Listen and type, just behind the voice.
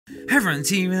Hi everyone,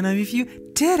 Huion with you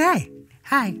today.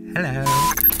 Hi, hello.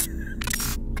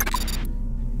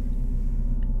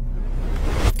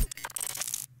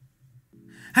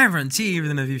 Hi everyone,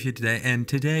 Huion with you today, and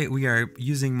today we are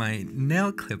using my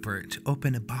nail clipper to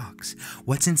open a box.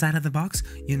 What's inside of the box?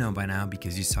 You know by now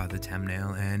because you saw the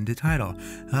thumbnail and the title.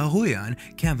 Huion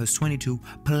Kamvas 22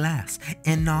 Plus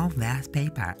and all that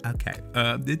paper. Okay,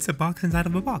 it's a box inside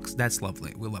of a box. That's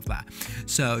lovely. We love that.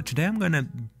 So today I'm gonna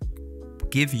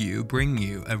bring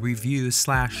you a review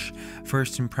slash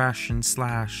first impression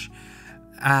slash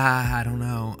I don't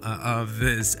know, of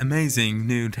this amazing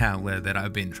new tablet that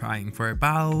I've been trying for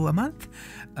about a month.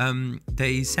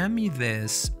 They sent me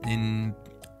this in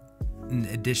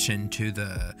addition to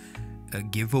the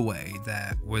giveaway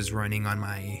that was running on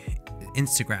my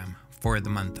Instagram for the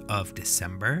month of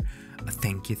December.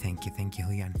 Thank you,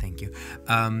 Huion, thank you.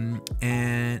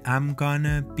 And I'm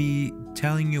gonna be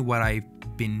telling you what I've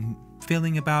been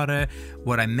feeling about it,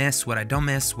 what I miss, what I don't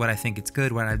miss, what I think it's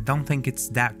good, what I don't think it's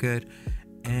that good.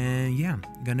 And yeah,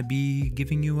 I'm gonna be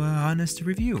giving you an honest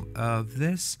review of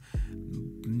this.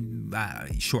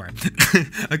 Sure.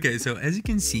 Okay, so as you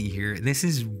can see here, this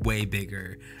is way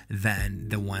bigger than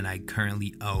the one I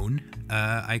currently own.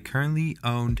 I currently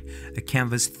owned a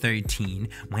Kamvas 13.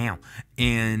 Wow.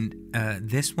 And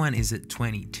this one is at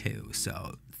 22.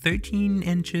 So 13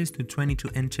 inches to 22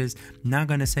 inches. Not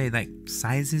gonna say like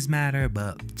sizes matter,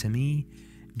 but to me,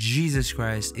 Jesus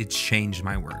Christ, it changed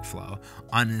my workflow.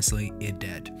 Honestly, it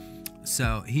did.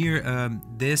 So here,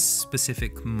 this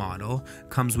specific model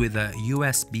comes with a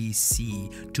USB-C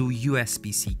to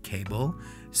USB-C cable,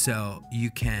 so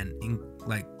you can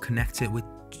connect it with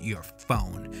your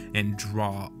phone and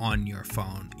draw on your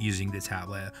phone using the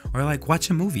tablet, or like watch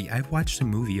a movie. I've watched a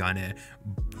movie on it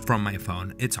from my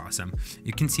phone. It's awesome.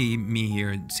 You can see me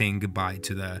here saying goodbye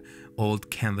to the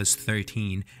old Kamvas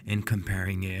 13 and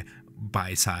comparing it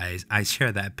by size. I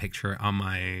share that picture on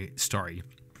my story.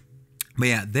 But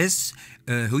yeah, this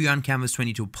Huion Kamvas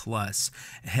 22 Plus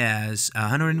has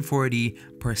 140%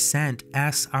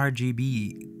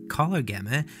 sRGB Color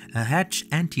Gamut, a hedge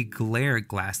anti-glare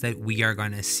glass that we are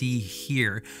gonna see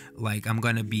here. Like, I'm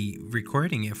gonna be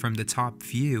recording it from the top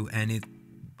view, and it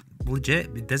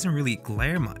doesn't really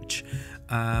glare much.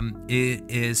 It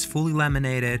is fully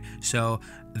laminated, so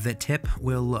the tip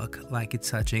will look like it's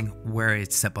touching where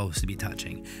it's supposed to be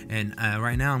touching. And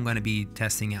right now I'm going to be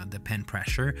testing out the pen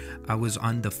pressure. I was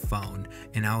on the phone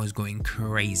and I was going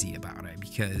crazy about it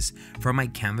because from my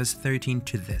Kamvas 13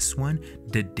 to this one,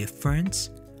 the difference,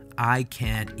 I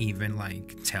can't even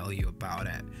tell you about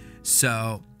it.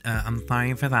 So I'm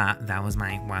sorry for that. That was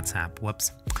my WhatsApp.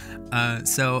 Whoops.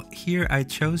 So here I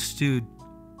chose to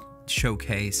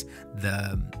showcase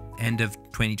the end of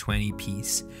 2020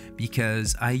 piece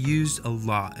because I used a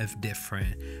lot of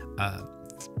different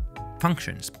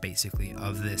functions basically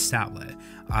of this tablet.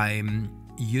 I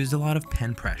used a lot of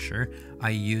pen pressure.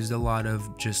 I used a lot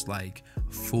of just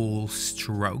full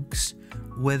strokes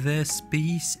with this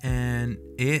piece, and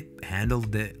it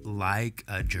handled it like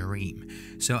a dream.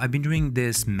 So I've been doing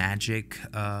this magic,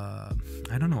 I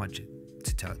don't know what to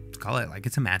call it,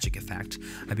 it's a magic effect.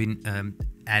 I've been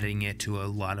adding it to a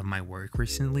lot of my work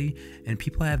recently, and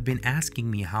people have been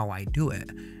asking me how I do it.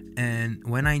 And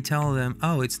when I tell them,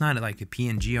 oh, it's not like a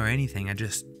PNG or anything, I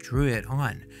just drew it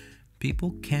on,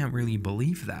 people can't really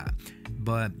believe that.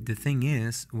 But the thing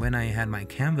is, when I had my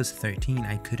Kamvas 13,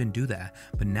 I couldn't do that.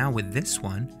 But now with this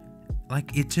one,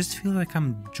 it just feels like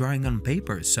I'm drawing on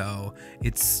paper. So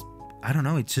it's, I don't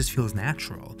know, it just feels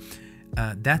natural.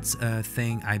 That's a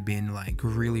thing I've been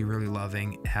really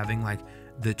loving, having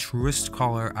the truest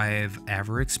color I've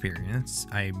ever experienced.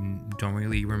 I don't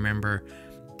really remember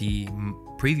the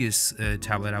previous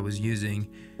tablet I was using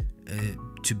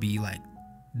to be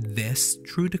this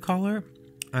true to color.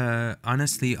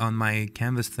 Honestly, on my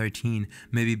Kamvas 13,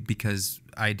 maybe because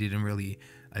I didn't really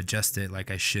adjust it like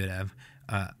I should have,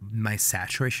 my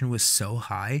saturation was so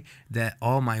high that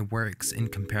all my works in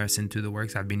comparison to the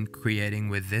works I've been creating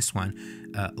with this one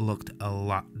looked a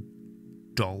lot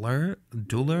duller,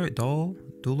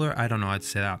 I don't know how to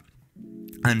say that,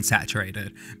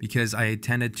 unsaturated, because I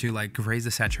tended to raise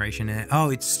the saturation and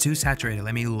it's too saturated,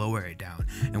 let me lower it down.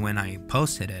 And when I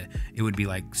posted it, it would be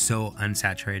so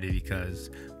unsaturated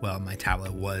because, well, my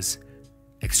tablet was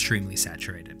extremely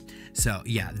saturated. So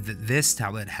yeah, this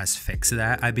tablet has fixed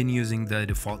that. I've been using the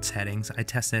default settings. I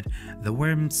tested the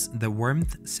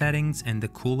warmth settings and the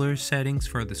cooler settings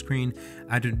for the screen.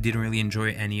 I didn't really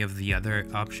enjoy any of the other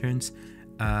options.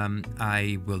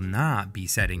 I will not be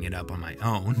setting it up on my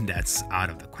own. That's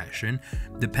out of the question.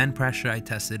 The pen pressure, I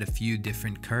tested a few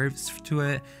different curves to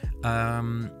it.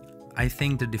 I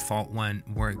think the default one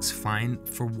works fine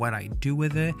for what I do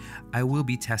with it. I will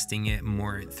be testing it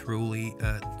more through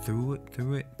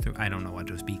I don't know what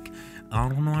to speak.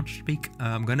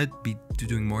 I'm gonna be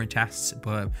doing more tests,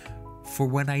 but for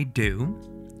what I do,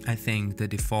 I think the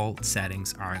default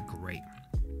settings are great.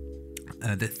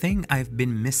 The thing I've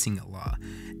been missing a lot,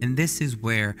 and this is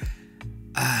where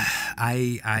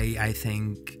I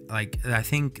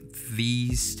think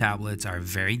these tablets are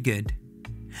very good,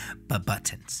 but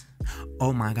buttons.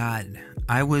 Oh my god,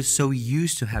 I was so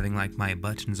used to having like my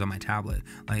buttons on my tablet.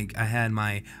 Like I had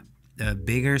my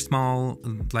bigger, small,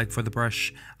 like for the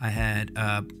brush. I had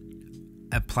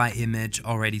apply image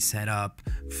already set up,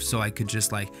 so I could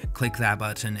just like click that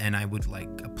button and I would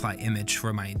like apply image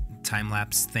for my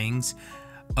time-lapse things.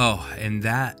 Oh, and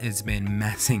that has been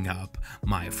messing up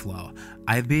my flow.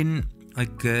 I've been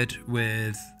like good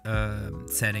with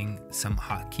setting some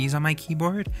hotkeys on my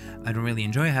keyboard. I don't really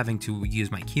enjoy having to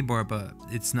use my keyboard, but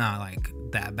it's not like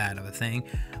that bad of a thing.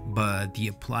 But the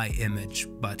apply image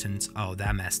buttons, oh,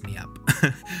 that messed me up.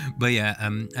 But yeah,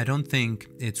 I don't think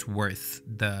it's worth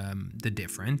the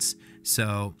difference.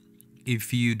 So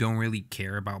if you don't really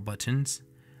care about buttons,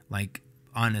 like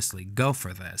honestly, go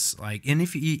for this. Like, and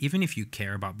even if you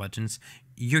care about buttons,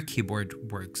 your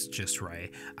keyboard works just right.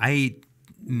 I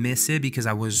miss it because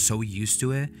I was so used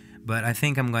to it, but I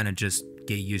think I'm gonna just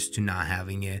get used to not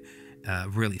having it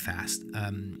really fast.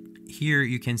 Here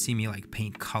you can see me like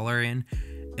paint color in,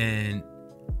 and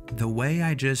the way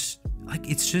I just like,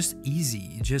 it's just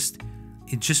easy.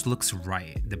 It just looks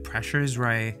right. The pressure is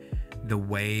right. The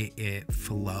way it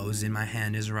flows in my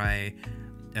hand is right.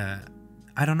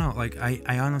 I don't know, like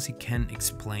I honestly can't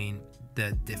explain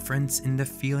the difference in the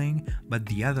feeling, but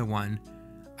the other one,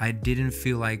 I didn't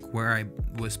feel like where I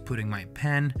was putting my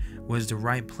pen was the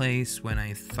right place. When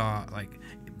I thought, like,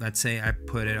 let's say I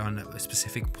put it on a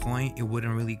specific point, it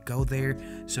wouldn't really go there.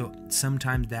 So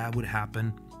sometimes that would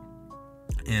happen,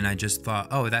 and I just thought,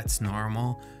 oh, that's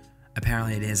normal.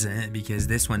 Apparently it isn't, because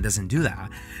this one doesn't do that.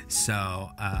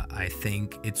 So I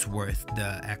think it's worth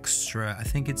the extra. I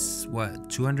think it's what,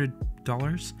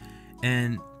 $200,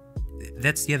 and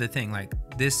that's the other thing. Like,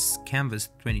 this Kamvas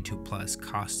 22 Plus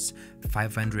costs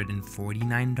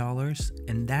 $549,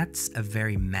 and that's a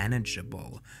very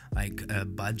manageable like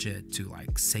budget to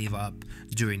like save up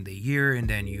during the year, and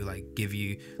then you like give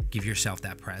yourself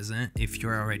that present. If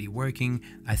you're already working,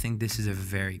 I think this is a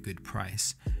very good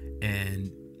price.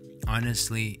 And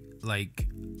honestly, like,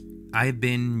 I've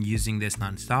been using this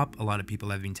nonstop. A lot of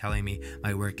people have been telling me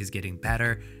my work is getting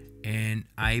better, and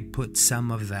I put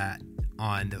some of that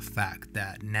on the fact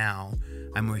that now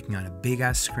I'm working on a big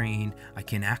ass screen. I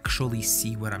can actually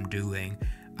see what I'm doing.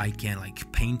 I can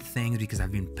like paint things because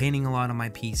I've been painting a lot of my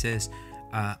pieces.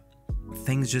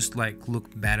 Things just like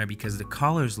look better because the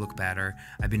colors look better.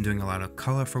 I've been doing a lot of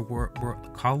colorful work,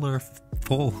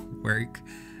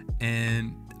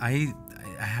 and I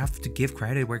have to give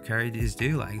credit where credit is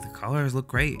due. Like, the colors look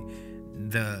great.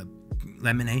 The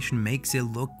lamination makes it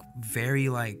look very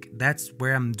like, that's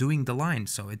where I'm doing the line,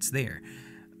 so it's there.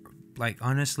 Like,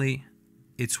 honestly,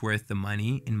 it's worth the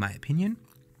money in my opinion.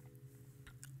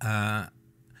 I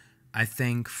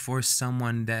think for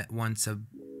someone that wants a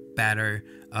better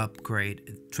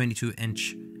upgrade,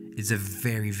 22-inch is a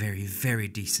very, very, very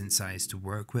decent size to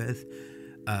work with.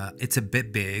 It's a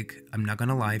bit big. I'm not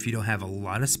gonna lie, if you don't have a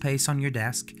lot of space on your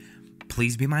desk,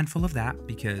 please be mindful of that,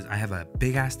 because I have a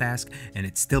big ass desk and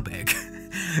it's still big.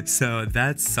 So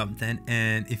that's something.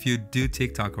 And if you do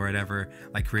TikTok or whatever,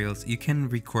 like Reels, you can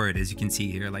record, as you can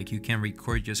see here, like you can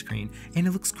record your screen and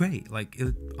it looks great. Like,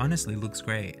 it honestly looks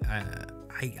great.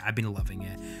 I've been loving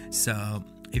it. So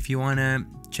if you want to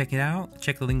check it out,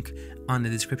 check the link on the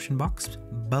description box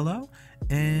below,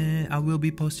 and I will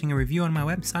be posting a review on my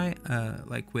website,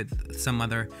 like with some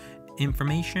other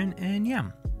information. And yeah,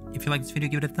 if you like this video,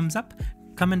 give it a thumbs up,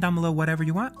 comment down below whatever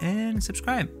you want, and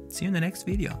subscribe. See you in the next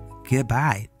video.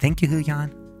 Goodbye. Thank you,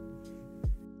 Huion.